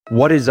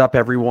What is up,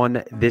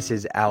 everyone? This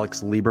is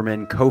Alex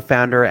Lieberman,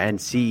 co-founder and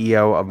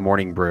CEO of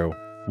Morning Brew.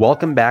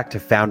 Welcome back to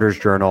Founder's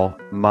Journal,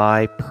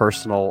 my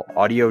personal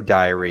audio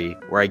diary,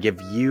 where I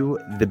give you,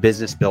 the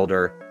business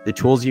builder, the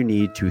tools you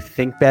need to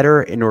think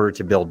better in order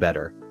to build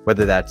better,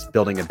 whether that's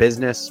building a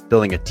business,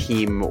 building a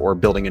team, or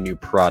building a new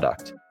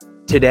product.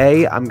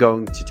 Today, I'm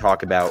going to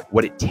talk about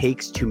what it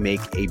takes to make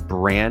a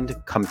brand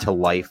come to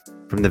life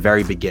from the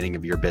very beginning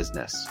of your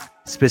business.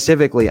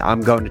 Specifically,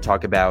 I'm going to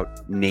talk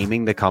about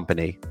naming the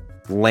company,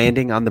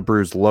 landing on the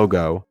Brew's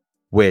logo,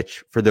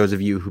 which, for those of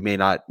you who may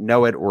not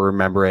know it or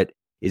remember it,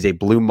 is a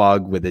blue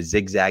mug with a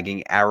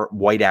zigzagging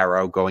white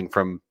arrow going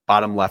from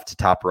bottom left to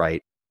top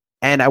right.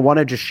 And I want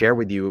to just share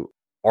with you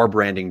our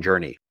branding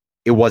journey.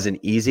 It wasn't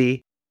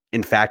easy.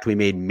 In fact, we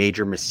made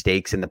major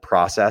mistakes in the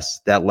process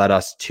that led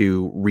us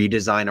to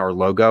redesign our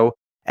logo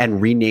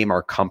and rename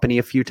our company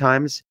a few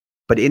times.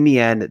 But in the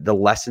end, the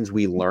lessons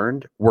we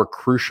learned were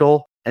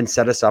crucial and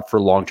set us up for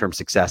long-term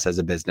success as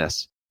a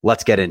business.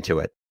 Let's get into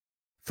it.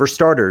 For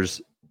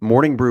starters,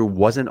 Morning Brew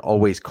wasn't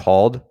always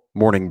called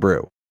Morning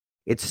Brew.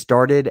 It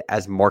started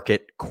as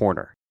Market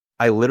Corner.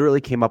 I literally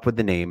came up with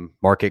the name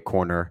Market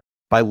Corner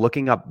by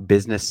looking up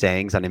business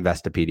sayings on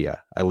Investopedia.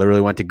 I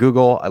literally went to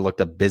Google, I looked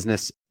up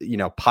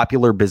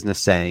popular business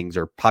sayings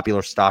or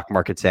popular stock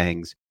market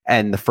sayings.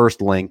 And the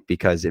first link,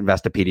 because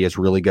Investopedia is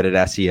really good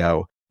at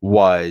SEO,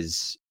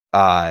 was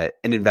an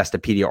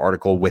Investopedia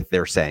article with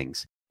their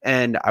sayings.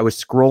 And I was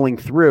scrolling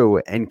through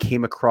and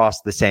came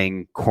across the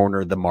saying,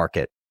 corner the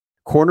market.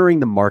 Cornering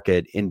the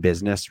market in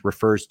business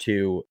refers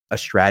to a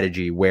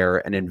strategy where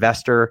an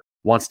investor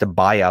wants to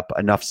buy up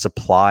enough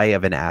supply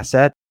of an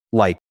asset.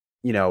 Like,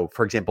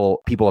 for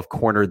example, people have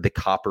cornered the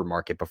copper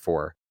market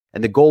before.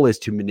 And the goal is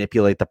to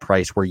manipulate the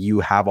price where you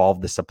have all of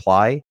the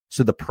supply,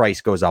 so the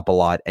price goes up a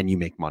lot and you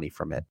make money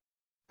from it.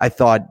 I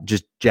thought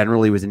just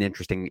generally was an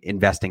interesting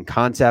investing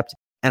concept.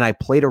 And I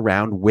played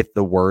around with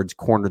the words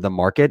corner the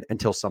market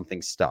until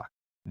something stuck.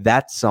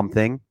 That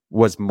something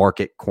was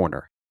Market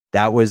Corner.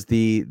 That was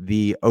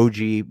the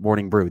OG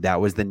Morning Brew. That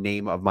was the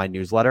name of my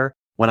newsletter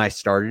when I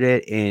started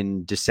it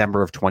in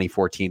December of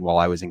 2014 while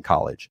I was in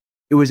college.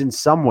 It was in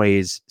some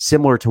ways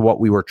similar to what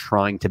we were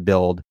trying to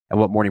build and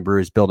what Morning Brew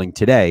is building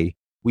today.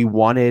 We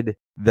wanted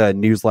the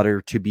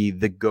newsletter to be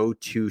the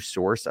go-to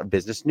source of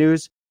business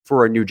news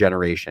for a new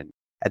generation.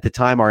 At the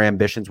time, our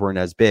ambitions weren't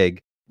as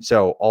big.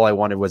 So all I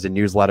wanted was a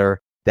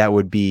newsletter that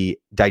would be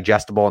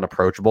digestible and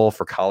approachable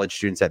for college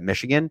students at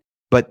Michigan.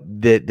 But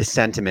the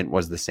sentiment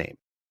was the same.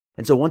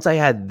 And so once I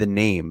had the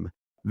name,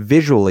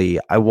 visually,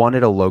 I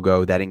wanted a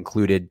logo that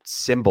included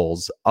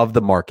symbols of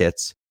the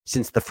markets,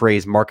 since the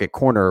phrase Market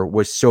Corner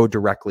was so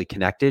directly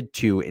connected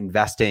to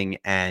investing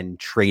and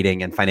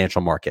trading and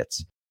financial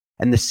markets.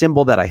 And the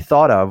symbol that I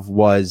thought of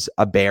was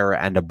a bear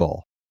and a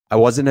bull. I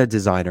wasn't a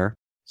designer,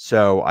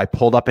 so I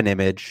pulled up an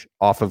image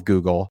off of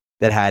Google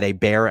that had a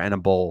bear and a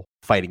bull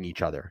fighting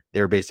each other.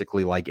 They were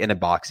basically like in a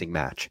boxing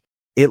match.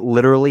 It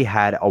literally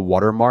had a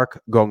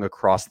watermark going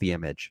across the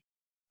image.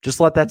 Just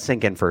let that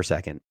sink in for a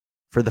second.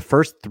 For the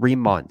first 3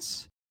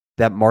 months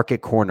that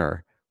Market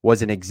Corner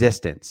was in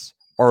existence,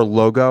 our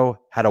logo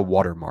had a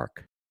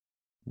watermark.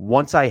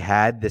 Once I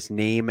had this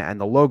name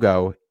and the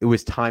logo, it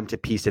was time to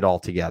piece it all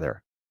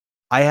together.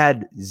 I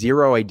had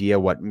zero idea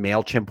what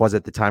MailChimp was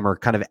at the time, or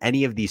kind of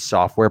any of these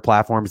software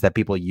platforms that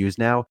people use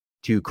now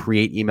to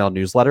create email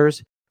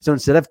newsletters. So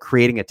instead of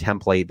creating a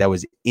template that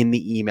was in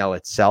the email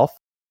itself,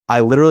 I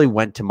literally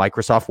went to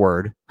Microsoft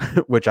Word,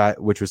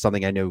 which was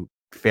something I knew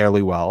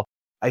fairly well.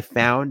 I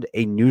found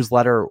a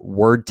newsletter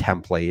Word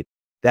template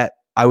that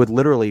I would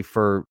literally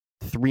for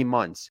 3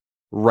 months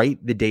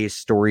write the day's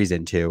stories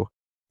into.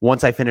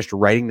 Once I finished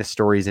writing the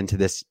stories into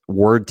this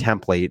Word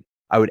template,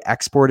 I would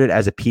export it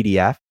as a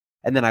PDF,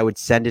 and then I would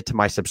send it to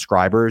my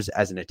subscribers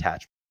as an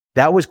attachment.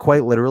 That was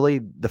quite literally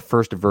the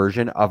first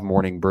version of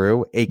Morning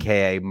Brew,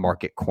 aka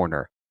Market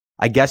Corner.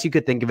 I guess you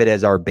could think of it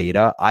as our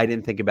beta. I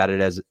didn't think about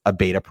it as a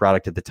beta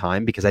product at the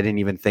time because I didn't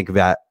even think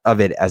of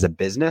it as a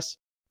business,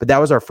 but that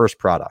was our first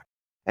product.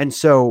 And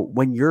so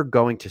when you're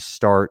going to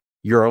start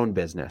your own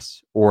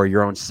business or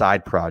your own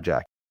side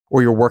project,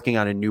 or you're working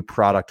on a new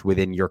product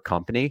within your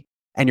company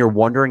and you're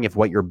wondering if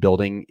what you're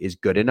building is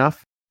good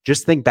enough,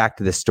 just think back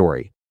to this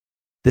story.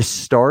 The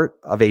start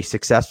of a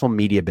successful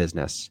media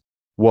business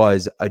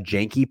was a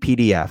janky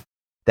PDF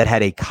that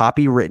had a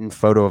copywritten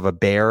photo of a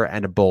bear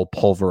and a bull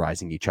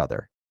pulverizing each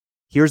other.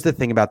 Here's the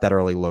thing about that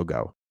early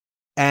logo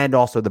and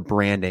also the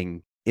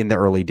branding in the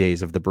early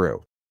days of the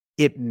brew.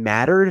 It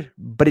mattered,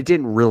 but it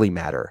didn't really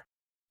matter.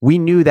 We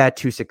knew that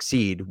to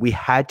succeed, we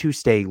had to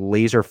stay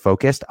laser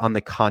focused on the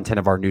content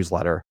of our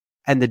newsletter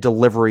and the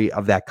delivery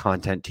of that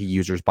content to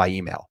users by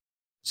email.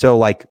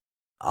 So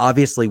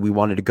obviously we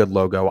wanted a good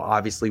logo.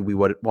 Obviously we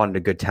wanted a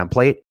good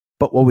template.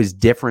 But what was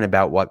different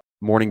about what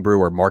Morning Brew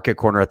or Market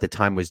Corner at the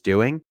time was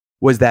doing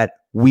was that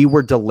we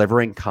were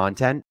delivering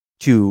content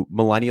to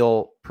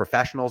millennial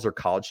professionals or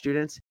college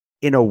students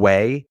in a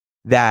way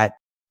that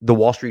the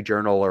Wall Street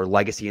Journal or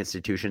legacy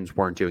institutions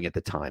weren't doing at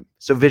the time.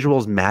 So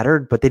visuals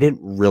mattered, but they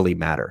didn't really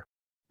matter.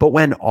 But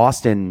when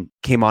Austin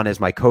came on as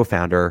my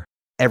co-founder,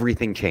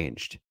 everything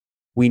changed.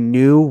 We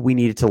knew we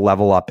needed to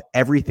level up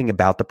everything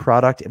about the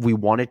product if we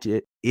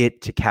wanted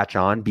it to catch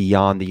on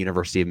beyond the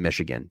University of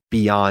Michigan,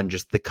 beyond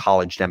just the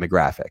college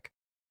demographic.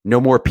 No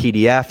more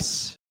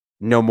PDFs,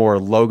 no more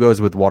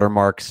logos with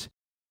watermarks.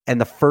 And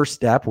the first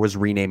step was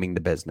renaming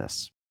the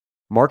business.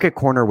 Market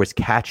Corner was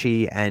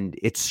catchy and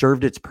it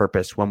served its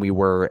purpose when we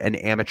were an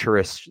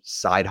amateurish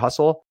side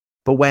hustle.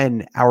 But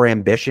when our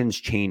ambitions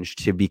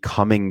changed to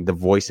becoming the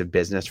voice of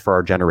business for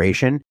our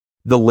generation,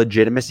 the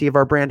legitimacy of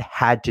our brand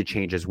had to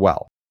change as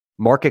well.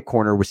 Market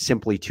Corner was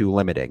simply too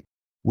limiting.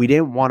 We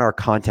didn't want our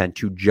content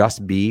to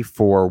just be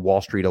for Wall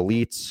Street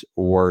elites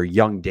or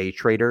young day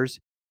traders.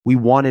 We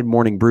wanted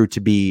Morning Brew to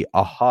be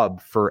a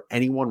hub for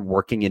anyone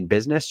working in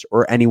business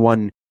or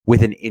anyone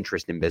with an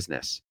interest in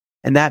business.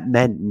 And that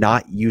meant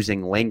not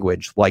using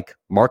language like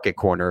Market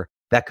Corner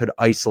that could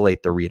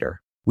isolate the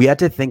reader. We had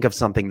to think of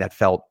something that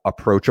felt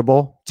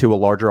approachable to a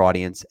larger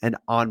audience and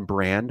on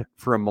brand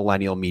for a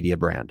millennial media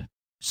brand.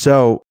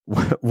 So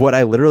what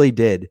I literally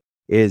did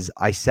is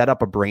I set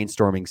up a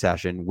brainstorming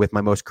session with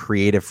my most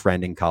creative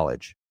friend in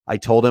college. I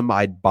told him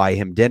I'd buy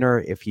him dinner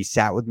if he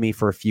sat with me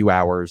for a few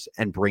hours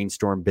and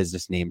brainstorm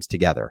business names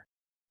together.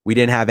 We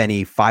didn't have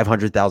any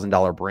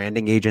 $500,000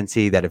 branding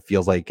agency that it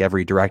feels like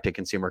every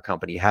direct-to-consumer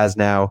company has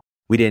now.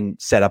 We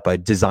didn't set up a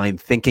design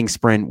thinking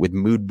sprint with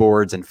mood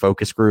boards and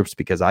focus groups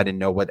because I didn't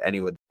know what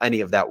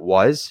any of that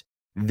was.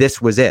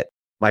 This was it.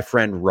 My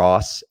friend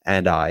Ross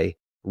and I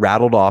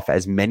rattled off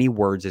as many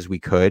words as we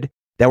could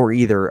that were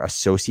either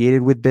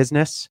associated with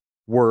business,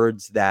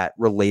 words that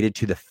related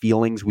to the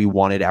feelings we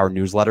wanted our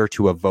newsletter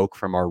to evoke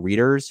from our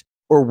readers,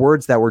 or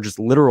words that were just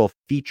literal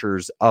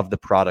features of the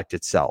product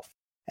itself.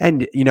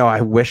 And,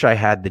 I wish I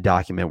had the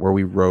document where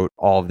we wrote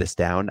all of this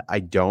down. I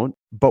don't,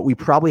 but we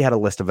probably had a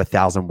list of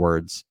 1,000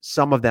 words.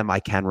 Some of them I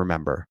can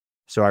remember.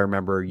 So I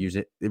remember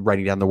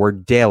writing down the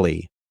word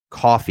daily,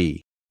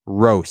 coffee,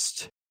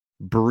 roast,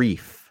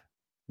 brief,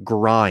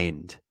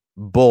 grind,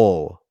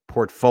 bull,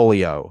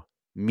 portfolio,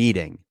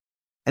 meeting.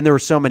 And there were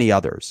so many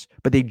others,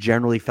 but they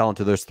generally fell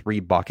into those 3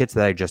 buckets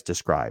that I just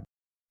described.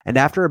 And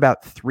after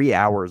about 3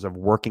 hours of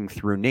working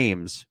through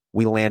names,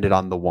 we landed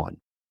on the one.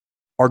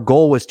 Our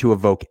goal was to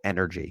evoke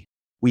energy.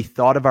 We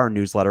thought of our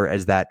newsletter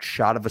as that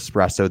shot of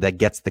espresso that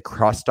gets the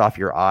crust off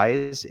your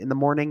eyes in the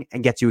morning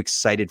and gets you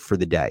excited for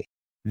the day.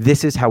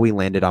 This is how we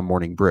landed on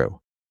Morning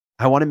Brew.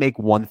 I want to make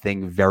one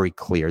thing very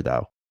clear,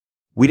 though.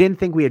 We didn't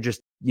think we had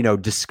just,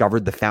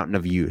 discovered the fountain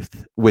of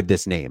youth with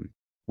this name.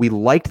 We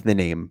liked the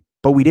name,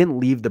 but we didn't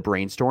leave the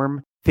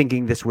brainstorm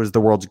thinking this was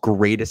the world's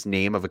greatest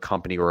name of a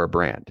company or a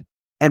brand.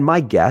 And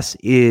my guess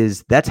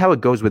is that's how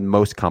it goes with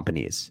most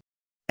companies.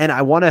 And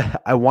I want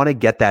to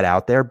get that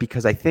out there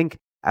because I think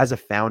as a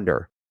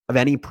founder of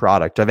any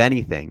product, of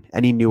anything,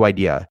 any new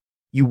idea,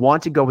 you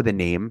want to go with a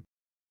name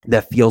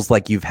that feels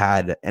like you've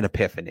had an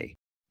epiphany.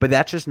 But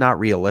that's just not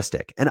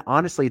realistic. And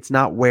honestly, it's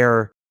not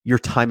where your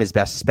time is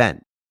best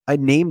spent. A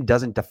name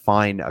doesn't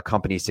define a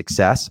company's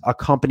success. A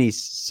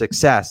company's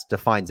success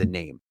defines a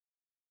name.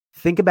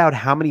 Think about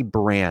how many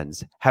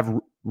brands have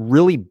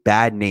really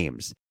bad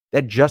names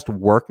that just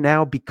work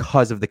now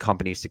because of the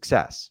company's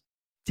success.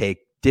 Take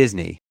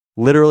Disney,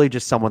 literally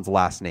just someone's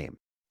last name.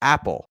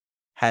 Apple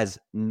has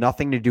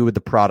nothing to do with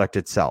the product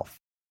itself.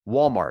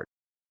 Walmart,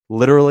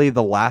 literally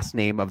the last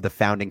name of the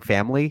founding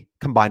family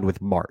combined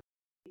with Mart.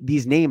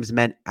 These names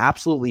meant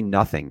absolutely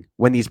nothing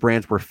when these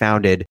brands were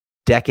founded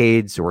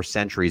decades or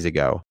centuries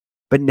ago.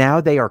 But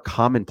now they are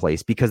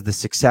commonplace because the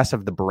success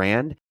of the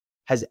brand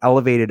has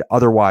elevated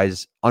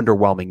otherwise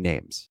underwhelming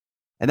names.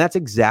 And that's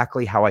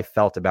exactly how I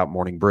felt about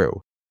Morning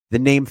Brew. The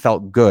name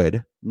felt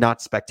good,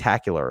 not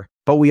spectacular.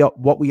 But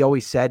what we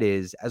always said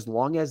is, as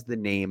long as the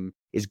name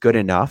is good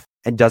enough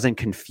and doesn't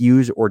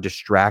confuse or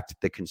distract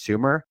the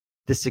consumer,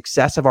 the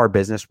success of our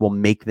business will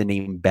make the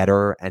name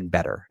better and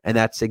better. And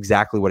that's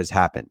exactly what has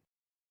happened.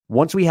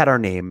 Once we had our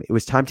name, it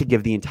was time to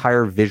give the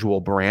entire visual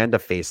brand a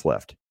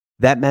facelift.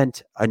 That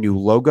meant a new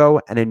logo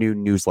and a new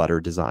newsletter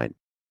design.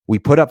 We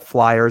put up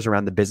flyers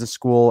around the business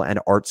school and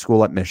art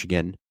school at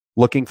Michigan,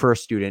 looking for a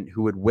student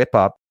who would whip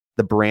up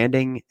the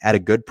branding at a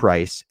good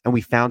price, and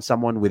we found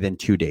someone within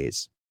 2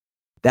 days.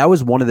 That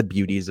was one of the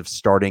beauties of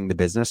starting the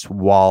business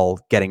while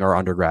getting our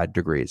undergrad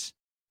degrees.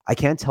 I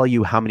can't tell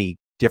you how many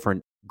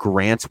different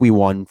grants we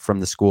won from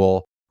the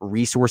school,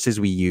 resources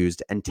we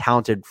used, and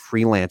talented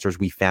freelancers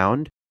we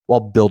found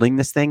while building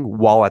this thing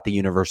while at the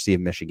University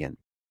of Michigan.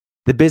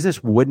 The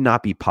business would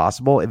not be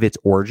possible if its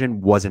origin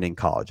wasn't in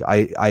college.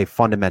 I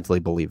fundamentally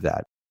believe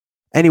that.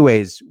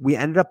 Anyways, we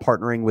ended up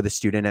partnering with a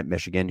student at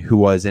Michigan who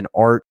was an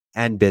art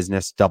and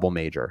business double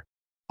major.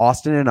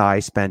 Austin and I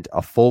spent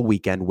a full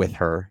weekend with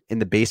her in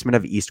the basement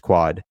of East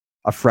Quad,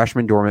 a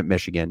freshman dorm at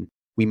Michigan.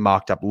 We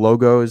mocked up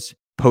logos,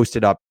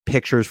 posted up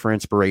pictures for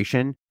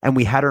inspiration, and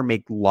we had her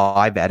make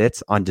live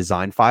edits on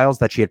design files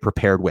that she had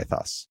prepared with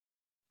us.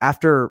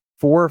 After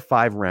 4 or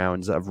 5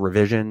 rounds of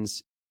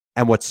revisions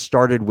and what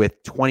started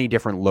with 20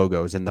 different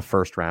logos in the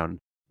first round,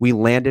 we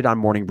landed on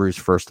Morning Brew's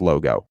first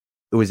logo.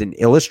 It was an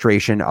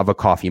illustration of a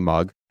coffee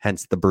mug,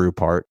 hence the brew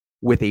part,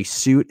 with a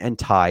suit and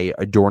tie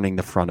adorning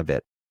the front of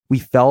it. We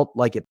felt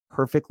like it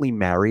perfectly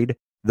married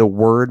the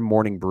word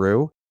Morning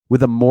Brew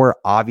with a more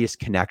obvious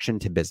connection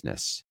to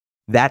business.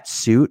 That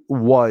suit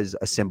was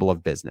a symbol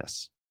of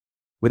business.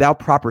 Without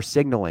proper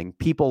signaling,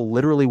 people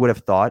literally would have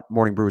thought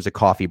Morning Brew was a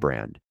coffee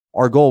brand.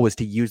 Our goal was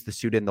to use the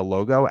suit in the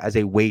logo as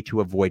a way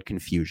to avoid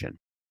confusion.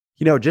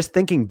 Just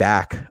thinking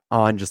back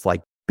on just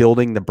like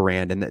building the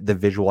brand and the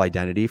visual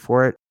identity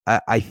for it,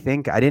 I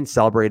think I didn't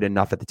celebrate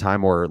enough at the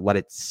time or let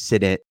it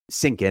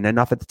sink in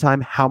enough at the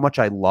time how much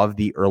I love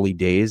the early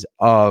days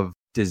of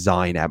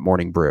design at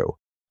Morning Brew.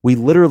 We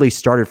literally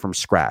started from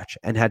scratch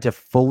and had to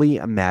fully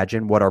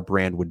imagine what our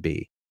brand would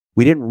be.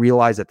 We didn't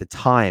realize at the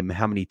time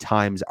how many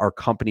times our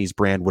company's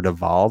brand would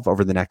evolve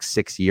over the next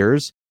 6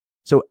 years.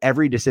 So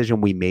every decision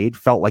we made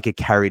felt like it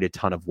carried a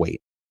ton of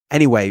weight.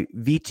 Anyway,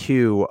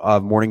 V2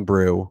 of Morning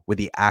Brew, with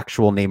the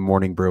actual name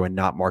Morning Brew and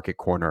not Market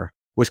Corner,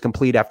 was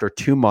complete after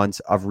 2 months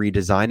of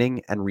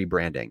redesigning and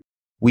rebranding.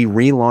 We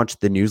relaunched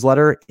the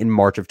newsletter in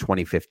March of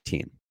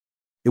 2015.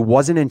 It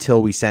wasn't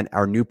until we sent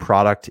our new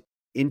product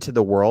into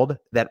the world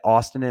that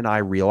Austin and I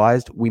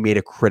realized we made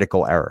a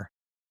critical error.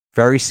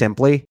 Very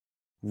simply,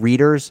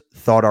 readers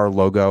thought our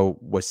logo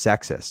was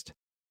sexist.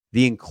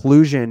 The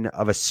inclusion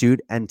of a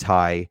suit and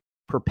tie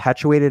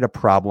perpetuated a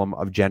problem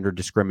of gender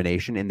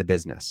discrimination in the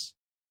business.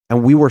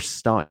 And we were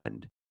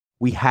stunned.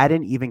 We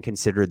hadn't even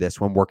considered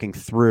this when working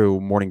through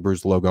Morning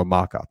Brew's logo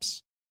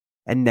mockups.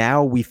 And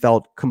now we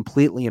felt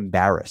completely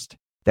embarrassed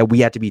that we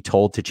had to be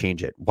told to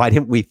change it. Why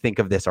didn't we think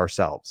of this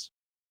ourselves?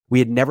 We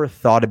had never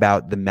thought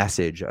about the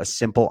message a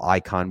simple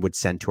icon would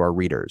send to our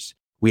readers.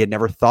 We had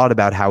never thought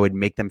about how it'd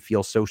make them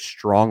feel so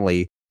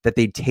strongly that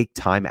they'd take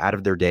time out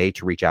of their day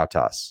to reach out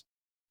to us.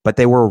 But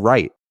they were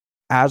right.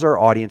 As our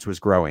audience was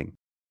growing,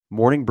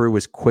 Morning Brew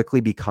was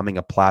quickly becoming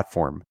a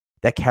platform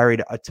that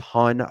carried a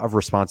ton of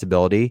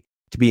responsibility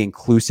to be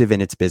inclusive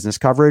in its business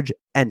coverage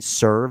and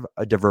serve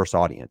a diverse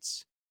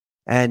audience.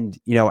 And,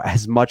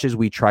 as much as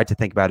we tried to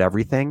think about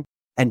everything,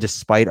 and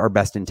despite our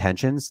best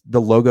intentions,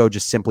 the logo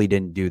just simply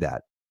didn't do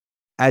that.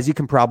 As you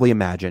can probably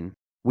imagine,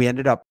 we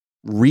ended up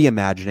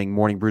reimagining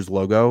Morning Brew's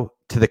logo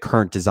to the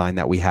current design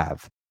that we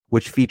have,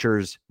 which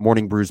features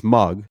Morning Brew's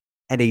mug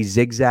and a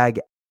zigzag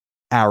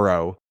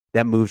arrow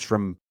that moves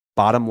from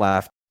bottom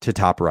left to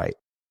top right.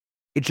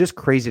 It's just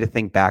crazy to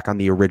think back on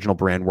the original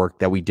brand work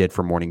that we did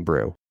for Morning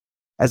Brew.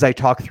 As I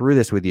talk through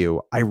this with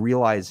you, I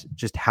realize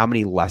just how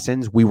many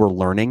lessons we were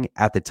learning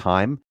at the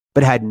time,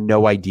 but had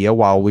no idea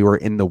while we were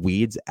in the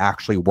weeds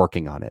actually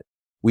working on it.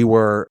 We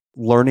were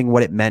learning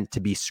what it meant to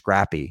be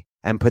scrappy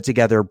and put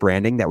together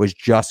branding that was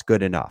just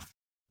good enough.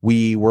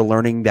 We were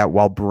learning that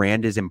while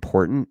brand is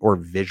important, or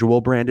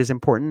visual brand is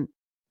important,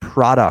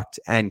 product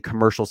and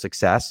commercial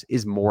success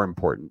is more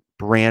important.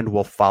 Brand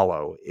will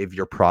follow if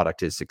your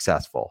product is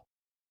successful.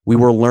 We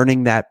were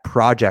learning that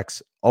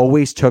projects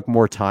always took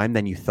more time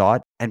than you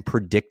thought, and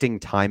predicting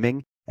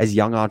timing as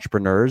young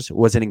entrepreneurs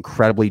was an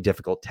incredibly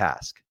difficult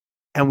task.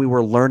 And we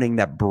were learning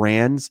that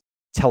brands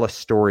tell a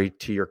story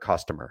to your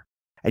customer,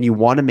 and you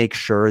want to make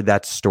sure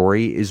that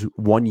story is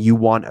one you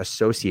want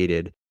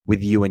associated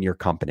with you and your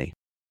company.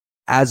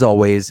 As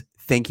always,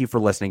 thank you for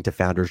listening to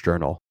Founders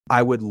Journal.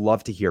 I would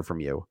love to hear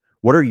from you.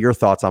 What are your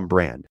thoughts on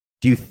brand?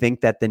 Do you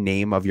think that the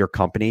name of your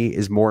company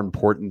is more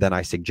important than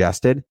I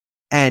suggested?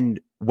 And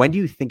when do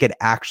you think it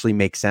actually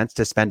makes sense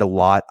to spend a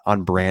lot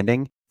on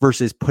branding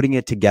versus putting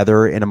it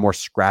together in a more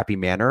scrappy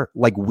manner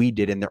like we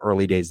did in the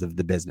early days of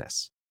the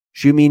business?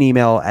 Shoot me an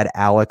email at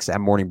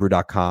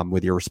alex@morningbrew.com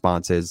with your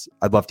responses.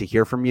 I'd love to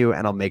hear from you,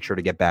 and I'll make sure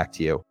to get back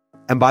to you.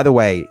 And by the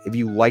way, if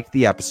you liked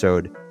the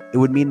episode, it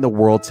would mean the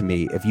world to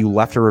me if you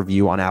left a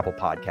review on Apple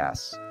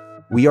Podcasts.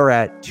 We are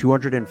at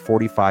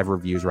 245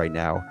 reviews right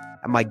now,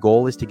 and my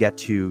goal is to get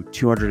to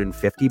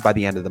 250 by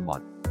the end of the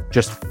month.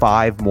 Just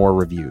 5 more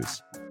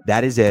reviews.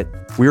 That is it.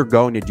 We're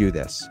going to do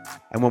this.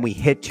 And when we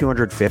hit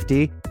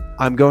 250,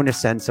 I'm going to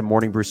send some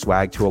Morning Brew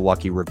swag to a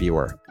lucky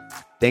reviewer.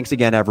 Thanks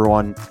again,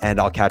 everyone, and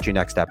I'll catch you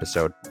next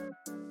episode.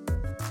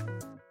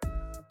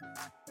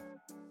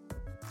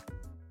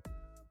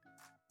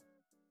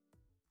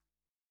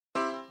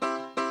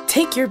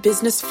 Take your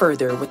business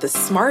further with the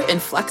smart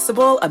and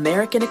flexible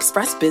American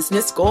Express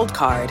Business Gold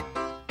Card.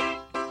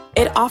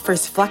 It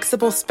offers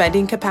flexible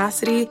spending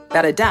capacity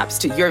that adapts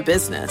to your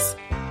business.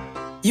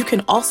 You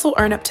can also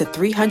earn up to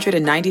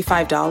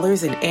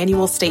 $395 in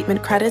annual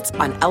statement credits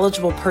on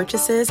eligible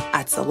purchases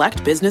at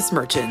select business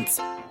merchants.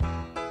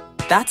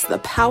 That's the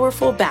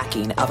powerful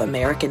backing of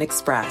American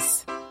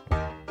Express.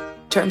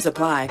 Terms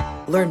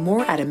apply. Learn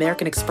more at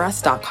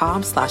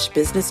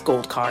americanexpress.com/business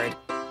gold card.